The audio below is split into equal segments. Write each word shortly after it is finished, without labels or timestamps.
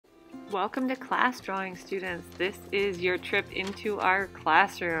Welcome to class drawing, students. This is your trip into our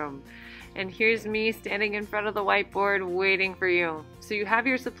classroom. And here's me standing in front of the whiteboard waiting for you. So you have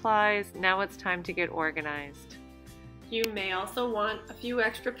your supplies, now it's time to get organized. You may also want a few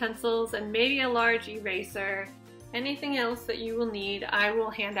extra pencils and maybe a large eraser. Anything else that you will need, I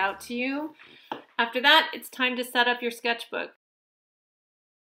will hand out to you. After that, it's time to set up your sketchbook.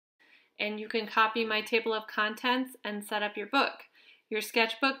 And you can copy my table of contents and set up your book. Your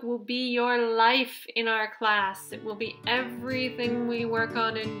sketchbook will be your life in our class. It will be everything we work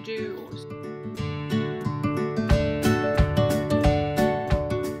on and do.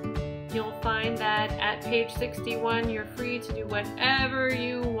 You'll find that at page 61, you're free to do whatever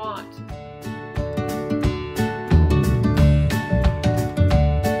you want.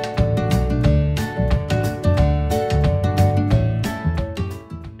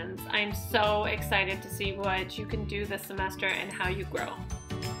 I'm so excited to see what you can do this semester and how you grow.